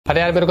अरे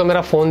यार मेरे को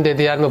मेरा फोन दे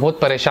दे यार, मैं बहुत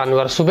परेशान हूँ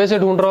यार, सुबह से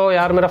ढूंढ रहा हूँ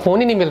यार, मेरा फोन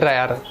ही नहीं मिल रहा है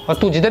यार। और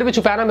तू जिधर भी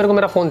छुपा है ना, मेरे को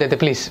मेरा फोन दे दे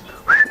प्लीज।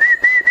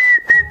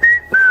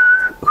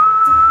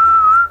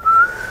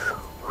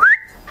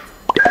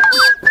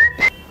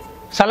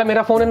 साला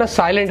मेरा फोन है ना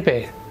साइलेंट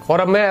पे, और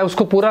अब मैं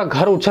उसको पूरा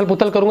घर उछल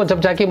पुथल करूंगा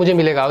जब जाके मुझे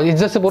मिलेगा।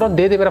 इज्जत से बोल रहा हूँ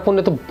दे दे मेरा फोन,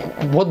 नहीं तो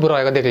बहुत बुरा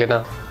होगा, देख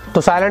लेना।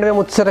 तो साइलेंट में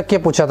मुझसे रख के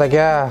पूछा था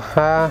क्या?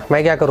 हाँ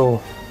मैं क्या करूँ,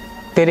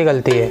 तेरी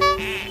गलती है।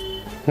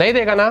 नहीं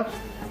देगा ना?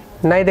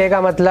 नहीं देगा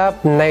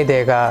मतलब नहीं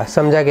देगा,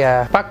 समझा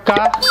क्या?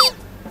 पक्का?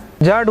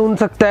 जा ढूंढ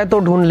सकता है तो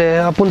ढूंढ ले,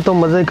 अपन तो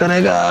मजे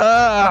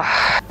करेगा।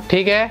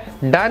 ठीक है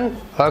डन,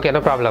 ओके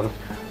नो प्रॉब्लम।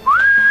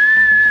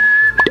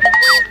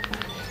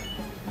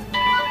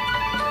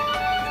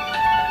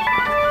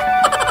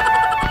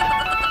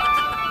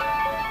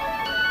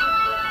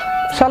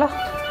 साला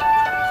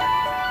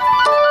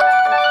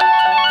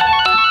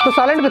तो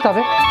साइलेंट पे था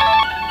बे।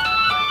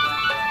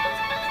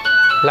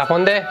 ला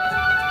फोन दे,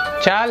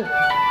 चल।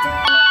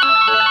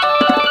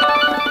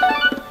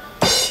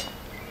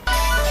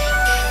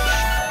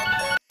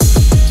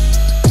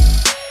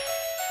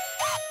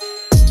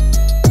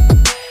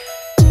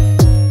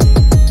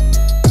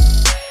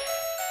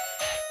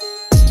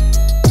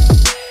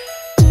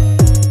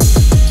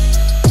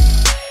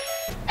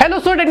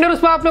 टेक्नो रूज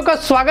में आप लोग का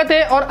स्वागत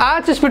है। और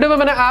आज इस वीडियो में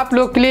मैंने आप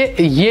लोग के लिए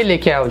ये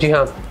लेके आया हूँ। जी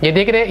हाँ, ये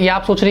देख रहे हैं, ये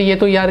आप सोच रहे हैं ये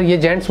तो यार ये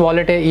जेंट्स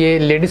वॉलेट है, ये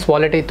लेडीज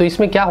वॉलेट है, तो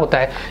इसमें क्या होता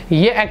है?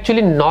 ये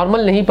एक्चुअली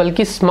नॉर्मल नहीं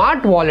बल्कि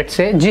स्मार्ट वॉलेट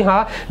से, जी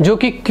हाँ, जो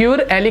कि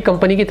क्यूर एली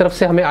कंपनी की तरफ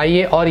से हमें आई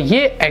है। और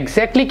ये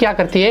एग्जैक्टली क्या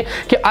करती है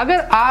कि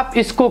अगर आप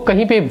इसको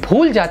कहीं पे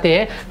भूल जाते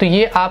हैं तो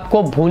ये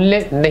आपको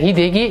भूलने नहीं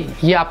देगी,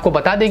 ये आपको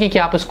बता देगी कि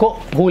आप इसको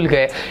भूल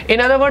गए। इन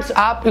अदर वर्ड्स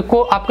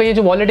आपको आपका ये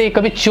जो वॉलेट है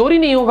कभी चोरी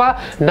नहीं होगा,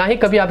 ना ही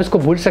कभी आप इसको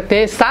भूल सकते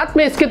हैं। साथ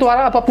में इसके द्वारा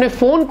आप अपने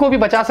फोन को भी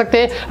बचा सकते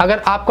हैं।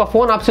 अगर आपका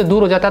फोन आपसे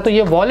दूर हो जाता है तो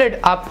ये वॉलेट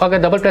आप अगर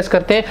डबल प्रेस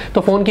करते हैं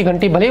तो फोन की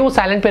घंटी भले ही वो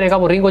साइलेंट पे रहेगा,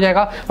 वो रिंग हो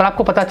जाएगा और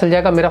आपको पता चल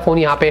जाएगा मेरा फोन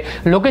यहाँ पे।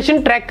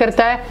 लोकेशन ट्रैक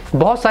करता है,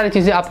 बहुत सारी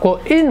चीजें आपको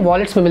इन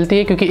वॉलेट्स में मिलती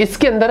है क्योंकि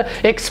इसके अंदर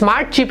एक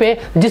स्मार्ट चिप है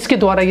जिसके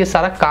द्वारा ये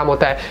सारा काम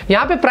होता है।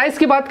 यहाँ पे प्राइस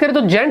की बात करें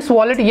तो जेंट्स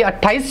वॉलेट ये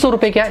 2800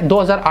 रुपए का है,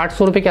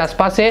 2800 रुपए के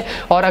आसपास है।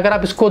 और अगर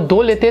आप इसको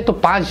दो लेते हैं तो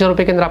 5000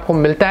 रुपए के अंदर आपको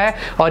मिलता है।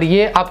 और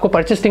ये आपको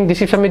परचेस लिंक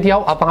डिस्क्रिप्शन में दिया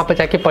हो, आप वहां पर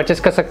जाके परचेस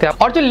कर सकते हैं।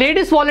 और जो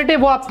लेडीज वॉलेट है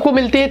वो आपको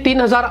मिलती है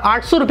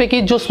 3800 रुपए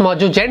की, जो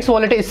जेंट्स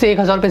वॉलेट है इससे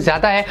 1000 रुपए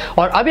ज्यादा है।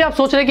 और अभी आप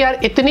सोच रहे हैं कि यार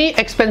इतनी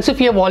एक्सपेंसिव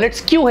ये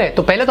वॉलेट्स क्यों है,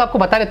 तो पहले तो आपको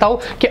बता देता हूं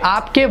कि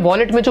आपके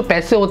वॉलेट में जो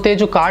पैसे होते हैं,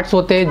 जो कार्ड्स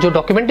होते हैं, जो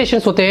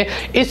डॉक्यूमेंटेशन होते हैं,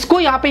 इसको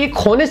यहाँ पे ये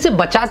खोने से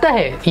बचाता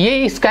है। ये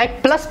इसका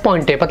एक प्लस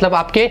पॉइंट है, मतलब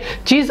आपके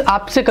चीज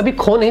आपसे कभी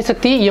खो नहीं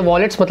सकती, ये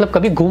वॉलेट्स मतलब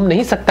कभी घूम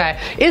नहीं सकता है,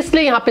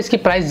 इसलिए यहाँ पे इसकी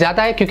प्राइस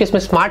ज्यादा है क्योंकि इसमें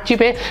स्मार्ट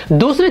चिप है।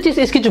 दूसरी चीज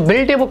इसकी जो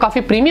बिल्ट है वो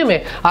काफी प्रीमियम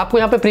है, आपको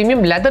यहाँ पे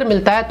प्रीमियम लेदर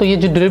मिलता है, तो ये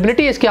जो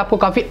ड्यूरेबिलिटी है इसकी आपको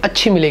काफी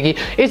अच्छी मिलेगी,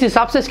 इस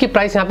हिसाब से इसकी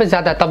प्राइस यहाँ पे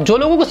ज्यादा है। तब जो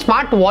लोगों को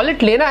स्मार्ट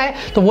वॉलेट लेना है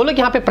तो वो लोग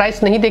यहाँ पे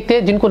प्राइस नहीं देखते,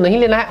 जिनको नहीं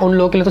लेना है उन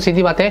लोगों के लिए तो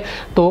सीधी बात है,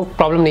 तो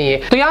प्रॉब्लम नहीं है।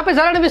 तो यहाँ पे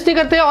ज्यादा इन्वेस्ट नहीं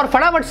करते और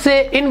फटाफट से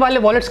इन वाले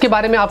वॉलेट्स के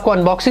बारे में आपको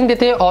अनबॉक्सिंग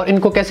देते हैं और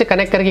इनको कैसे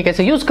कनेक्ट करके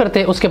कैसे यूज करते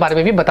हैं उसके बारे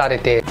में भी बता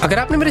देते हैं। अगर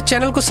आपने मेरे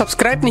चैनल को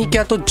सब्सक्राइब नहीं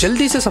किया तो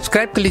जल्दी से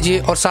सब्सक्राइब कर लीजिए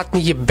और साथ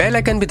में ये बेल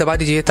आइकन भी दबा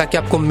दीजिए ताकि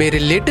आपको मेरे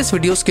लेटेस्ट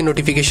वीडियोस की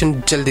नोटिफिकेशन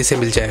जल्दी से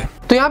मिल जाए।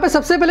 तो यहाँ पे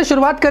सबसे पहले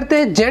शुरुआत करते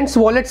हैं जेंट्स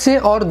वॉलेट से,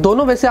 और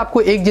दोनों वैसे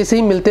आपको एक जैसे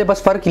ही मिलते हैं,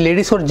 बस फर्क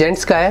लेडीज और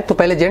जेंट्स का है। तो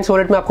पहले जेंट्स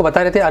वॉलेट में आपको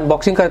बता रहे थे,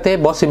 अनबॉक्सिंग करते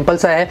हैं, बहुत सिंपल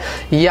सा है।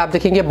 ये आप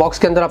देखेंगे बॉक्स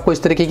के अंदर आपको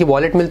इस तरीके की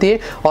वॉलेट मिलती है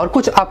और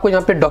कुछ आपको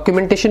यहाँ पे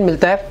डॉक्यूमेंटेशन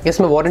मिलता है,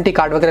 इसमें वारंटी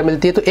कार्ड वगैरह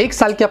मिलती है, तो 1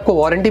 साल की आपको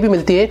वारंटी भी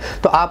मिलती है,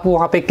 तो आप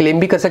वहाँ पे क्लेम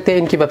भी कर सकते हैं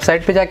इनकी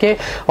वेबसाइट पे जाके।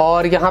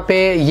 और यहाँ पे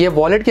ये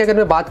वॉलेट की अगर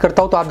मैं बात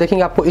करता हूँ तो आप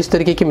देखेंगे आपको इस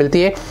तरीके की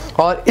मिलती है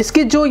और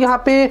इसकी जो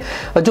यहाँ पे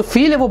जो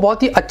फील है वो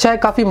बहुत ही अच्छा है,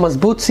 काफी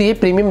मजबूत सी है,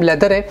 प्रीमियम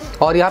लेदर है।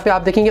 और यहाँ पे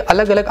आप देखेंगे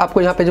अलग अलग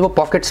आपको यहाँ पे जो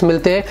पॉकेट्स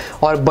मिलते हैं।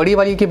 और बड़ी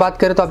वाली की बात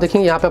करें तो आप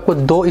देखेंगे यहाँ पे आपको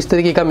 2 इस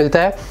तरीके का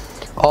मिलता है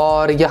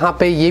और यहाँ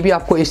पे ये भी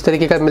आपको इस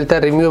तरीके का मिलता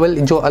है रिमूवेबल,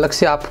 जो अलग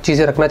से आप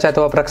चीज़ें रखना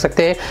चाहते हो आप रख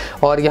सकते हैं।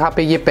 और यहाँ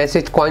पे ये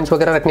पैसे कॉइन्स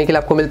वगैरह रखने के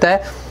लिए आपको मिलता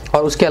है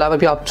और उसके अलावा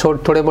भी आप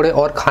थोड़े बड़े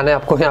और खाने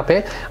आपको यहाँ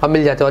पे अब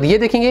मिल जाते हैं। और ये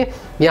देखेंगे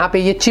यहाँ पे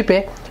ये चिप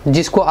है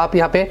जिसको आप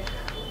यहाँ पे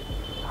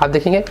आप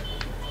देखेंगे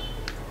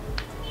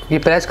ये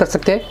प्रेस कर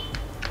सकते हैं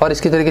और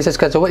इसकी तरीके से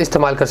इसका जो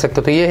इस्तेमाल कर सकते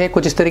हो। तो ये है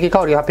कुछ इस तरीके का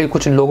और यहाँ पे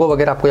कुछ लोगो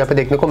वगैरह आपको यहाँ पे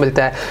देखने को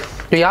मिलता है।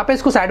 तो यहाँ पे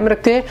इसको साइड में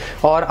रखते हैं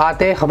और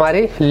आते हैं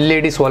हमारे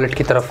लेडीज वॉलेट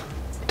की तरफ।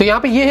 तो यहाँ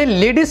पे ये है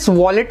लेडीज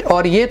वॉलेट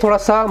और ये थोड़ा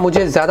सा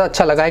मुझे ज़्यादा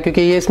अच्छा लगा है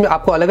क्योंकि ये इसमें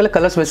आपको अलग अलग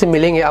कलर्स वैसे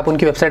मिलेंगे, आप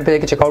उनकी वेबसाइट पे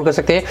जाके चेकआउट कर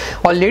सकते हैं।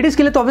 और लेडीज़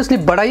के लिए तो ऑब्वियसली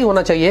बड़ा ही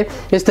होना चाहिए,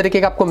 इस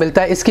तरीके का आपको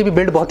मिलता है, इसकी भी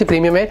बिल्ड बहुत ही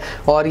प्रीमियम है।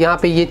 और यहाँ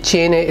पे ये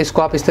चेन है,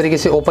 इसको आप इस तरीके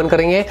से ओपन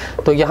करेंगे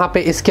तो यहाँ पे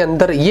इसके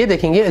अंदर ये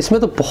देखेंगे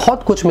इसमें तो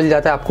बहुत कुछ मिल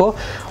जाता है आपको।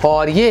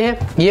 और ये है,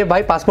 ये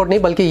भाई पासपोर्ट नहीं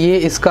बल्कि ये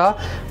इसका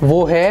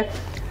वो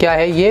है, क्या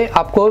है ये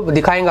आपको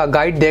दिखाएगा,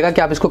 गाइड देगा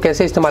कि आप इसको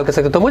कैसे इस्तेमाल कर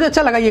सकते हो। तो मुझे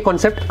अच्छा लगा ये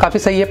कॉन्सेप्ट, काफी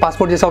सही है,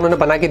 पासपोर्ट जैसा उन्होंने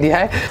बना के दिया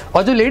है।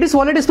 और जो लेडीज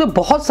वॉलेट इसमें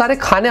बहुत सारे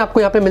खाने आपको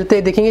यहाँ पे मिलते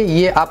हैं, देखेंगे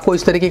ये आपको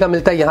इस तरीके का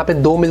मिलता है, यहाँ पे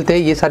 2 मिलते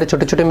हैं, ये सारे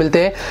छोटे छोटे मिलते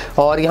हैं।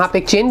 और यहाँ पे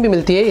एक चेन भी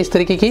मिलती है इस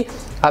तरीके की,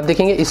 आप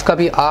देखेंगे इसका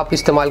भी आप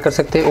इस्तेमाल कर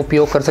सकते हैं,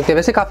 उपयोग कर सकते हैं।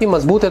 वैसे काफी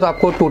मजबूत है तो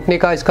आपको टूटने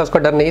का इसका उसका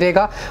डर नहीं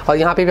रहेगा। और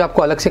यहाँ पे भी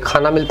आपको अलग से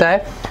खाना मिलता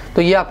है।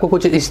 तो ये आपको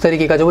कुछ इस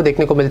तरीके का जो वो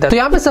देखने को मिलता है। तो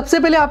यहाँ पे सबसे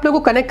पहले आप लोगों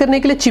को कनेक्ट करने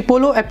के लिए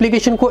चिपोलो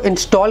एप्लीकेशन को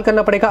इंस्टॉल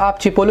करना पड़ेगा। आप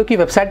चिपोलो की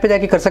वेबसाइट पे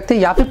जाके कर सकते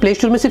हैं या फिर प्ले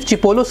स्टोर में सिर्फ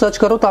चिपोलो सर्च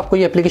करो तो आपको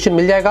ये एप्लीकेशन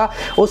मिल जाएगा।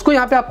 उसको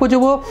यहाँ पे आपको जो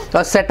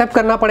वो सेटअप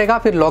करना पड़ेगा,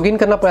 फिर लॉगिन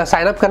करना,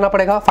 साइन अप करना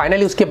पड़ेगा।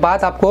 फाइनली उसके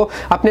बाद आपको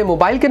अपने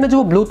मोबाइल के अंदर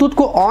जो ब्लूटूथ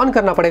को ऑन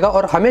करना पड़ेगा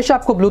और हमेशा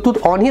आपको ब्लूटूथ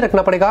ऑन ही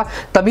रखना पड़ेगा,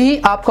 तभी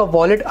आपका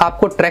वॉलेट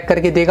आपको ट्रैक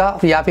करके देगा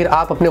या फिर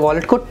आप अपने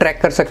वॉलेट को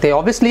ट्रैक कर सकते हैं।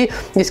 ऑब्वियसली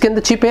इसके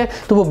अंदर चिप है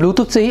तो वो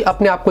ब्लूटूथ से ही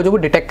अपने आप को जो वो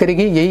डिटेक्ट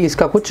करेगी, यही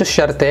इसका कुछ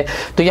शर्त है।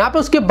 तो यहाँ पे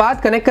उसके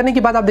बाद कनेक्ट करने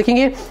के बाद आप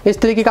देखेंगे इस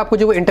तरीके का आपको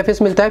जो वो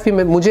इंटरफेस मिलता है।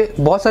 फिर मुझे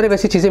बहुत सारे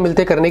वैसी चीजें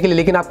मिलते हैं करने के लिए,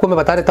 लेकिन आपको मैं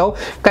बता देता हूँ।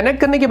 कनेक्ट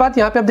करने के बाद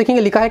यहाँ पे आप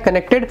देखेंगे लिखा है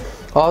कनेक्टेड,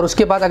 और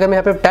उसके बाद अगर मैं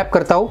यहाँ पे टैप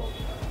करता हूँ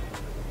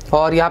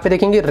और यहाँ पे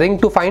देखेंगे रिंग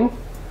टू फाइंड,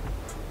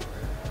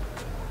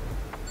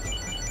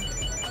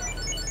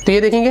 तो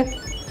ये देखेंगे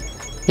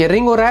ये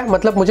रिंग हो रहा है,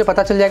 मतलब मुझे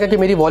पता चल जाएगा कि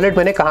मेरी वॉलेट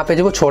मैंने कहाँ पे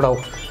जो वो छोड़ा हूँ।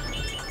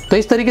 तो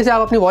इस तरीके से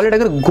आप अपनी वॉलेट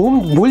अगर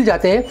भूल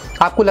जाते हैं,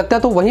 आपको लगता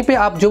है, तो वहीं पे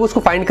आप जो उसको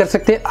फाइंड कर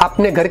सकते हैं,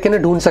 अपने घर के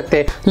अंदर ढूंढ सकते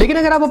हैं। लेकिन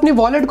अगर आप अपनी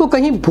वॉलेट को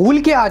कहीं भूल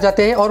के आ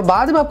जाते हैं और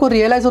बाद में आपको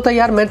रियलाइज होता है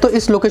यार मैं तो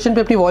इस लोकेशन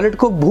पे अपनी वॉलेट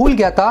को भूल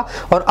गया था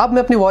और अब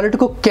मैं अपनी वॉलेट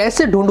को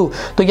कैसे ढूंढूं,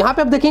 तो यहाँ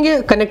पे आप देखेंगे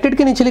कनेक्टेड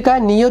के नीचे लिखा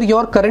है नियर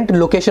योर करंट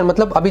लोकेशन,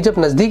 मतलब अभी जब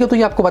नजदीक है तो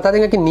ये आपको बता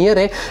देगा कि नियर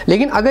है,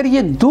 लेकिन अगर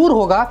ये दूर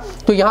होगा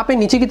तो यहाँ पे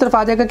नीचे की तरफ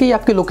आ जाएगा कि ये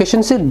आपके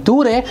लोकेशन से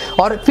दूर है।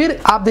 और फिर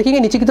आप देखेंगे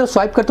नीचे की तरफ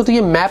स्वाइप करते हो तो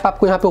ये मैप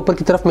आपको यहाँ पे ऊपर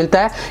की तरफ मिलता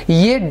है।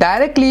 ये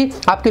डायरेक्टली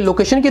आपके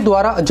लोकेशन के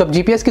द्वारा, जब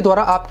जीपीएस के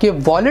द्वारा आपके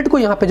वॉलेट को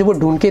यहाँ पे जो वो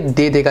ढूंढ के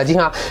दे देगा। जी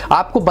हाँ,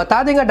 आपको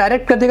बता देगा,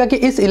 डायरेक्ट कर देगा कि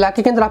इस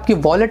इलाके के अंदर आपकी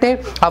वॉलेट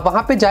है। आप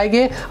वहां पे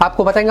जाएंगे,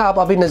 आपको बताएंगे आप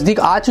अभी नजदीक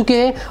आ चुके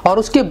हैं, और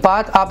उसके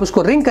बाद आप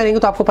उसको रिंग करेंगे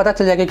तो आपको पता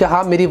चल जाएगा कि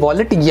हाँ मेरी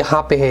वॉलेट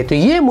यहाँ पे है। तो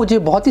ये मुझे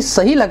बहुत ही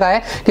सही लगा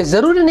है कि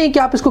जरूरी नहीं कि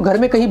आप इसको घर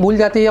में कहीं भूल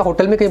जाते हैं या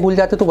होटल में कहीं भूल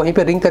जाते तो वहीं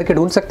पे रिंग करके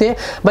ढूंढ सकते हैं,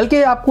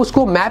 बल्कि आपको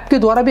उसको मैप के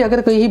द्वारा भी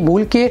अगर कहीं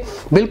भूल के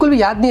बिल्कुल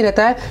भी याद नहीं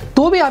रहता है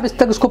तो भी आप इस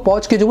तक उसको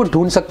पहुंच के जो वो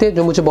ढूंढ सकते हैं,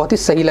 जो मुझे बहुत ही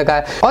सही लगा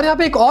है। और यहाँ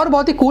पे एक और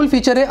बहुत ही कूल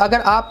फीचर है,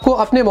 अगर आपको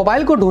अपने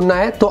मोबाइल को ढूंढना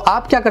है तो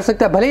आप क्या कर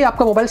सकते हैं, भले ही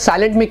आपका मोबाइल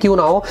साइलेंट में क्यों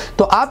ना हो,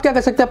 तो आप क्या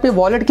कर सकते हैं, अपने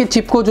वॉलेट के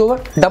चिप को जो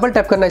डबल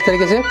टैप करना है इस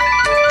तरीके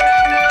से,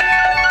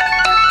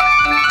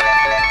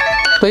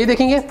 तो ये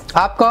देखेंगे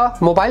आपका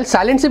मोबाइल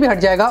साइलेंट से भी हट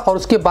जाएगा और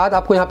उसके बाद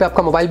आपको यहाँ पे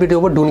आपका मोबाइल भी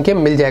वो ढूंढ के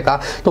मिल जाएगा।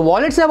 तो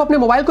वॉलेट से आप अपने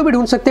मोबाइल को भी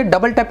ढूंढ सकते हैं,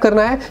 डबल टैप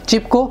करना है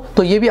चिप को,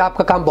 तो ये भी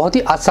आपका काम बहुत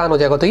ही आसान हो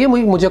जाएगा। तो ये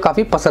मुझे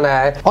काफी पसंद आया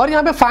है। और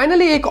यहाँ पे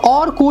फाइनली एक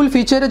और कूल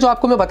फीचर है जो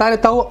आपको मैं बता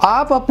देता हूँ,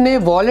 आप अपने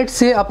वॉलेट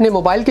से अपने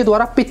मोबाइल के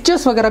द्वारा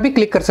पिक्चर्स वगैरह भी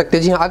क्लिक कर सकते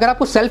हैं। जी हाँ, अगर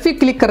आपको सेल्फी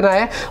क्लिक करना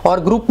है और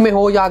ग्रुप में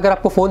हो या अगर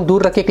आपको फोन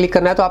दूर रख के क्लिक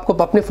करना है तो आपको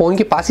अपने फोन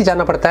के पास ही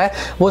जाना पड़ता है,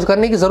 वो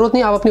करने की जरूरत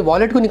नहीं। आप अपनी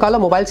वॉलेट को निकालो,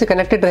 मोबाइल से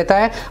कनेक्टेड रहता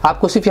है,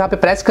 आपको सिर्फ यहाँ पे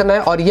प्रेस करना है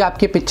और ये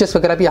आपके पिक्चर्स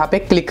वगैरह भी पे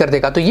क्लिक कर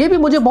देगा। तो ये भी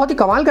मुझे बहुत ही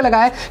कमाल का लगा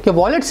है कि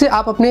वॉलेट से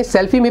आप अपने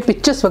सेल्फी में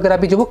पिक्चर्स वगैरह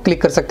भी जो वो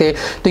क्लिक कर सकते हैं।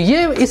 तो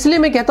ये इसलिए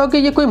मैं कहता हूं कि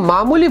ये कोई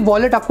मामूली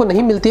वॉलेट आपको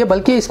नहीं मिलती है,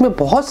 बल्कि इसमें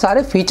बहुत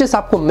सारे फीचर्स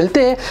आपको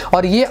मिलते हैं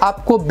और ये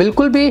आपको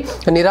बिल्कुल भी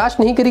निराश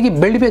नहीं करेगी।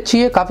 बिल्ड भी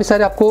अच्छी है, काफी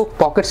सारे आपको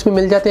पॉकेट्स में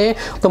मिल जाते हैं,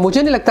 तो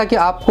मुझे नहीं लगता कि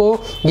आपको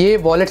ये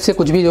वॉलेट से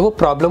कुछ भी जो वो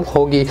प्रॉब्लम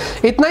होगी।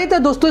 इतना ही था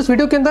दोस्तों इस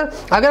वीडियो के अंदर।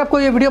 अगर आपको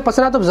ये वीडियो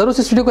पसंद आया तो जरूर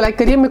इस वीडियो को लाइक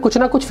करिए। मैं कुछ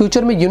ना कुछ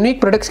फ्यूचर में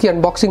यूनिक प्रोडक्ट्स की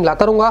अनबॉक्सिंग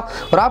लाता रहूंगा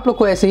और आप लोग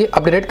को ऐसे ही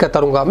अपडेट करता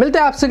रहूंगा। मिलते हैं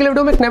आपसे अगले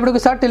वीडियो में एक नए वीडियो के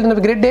साथ। Till then have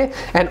a great day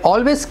and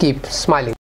always keep smiling.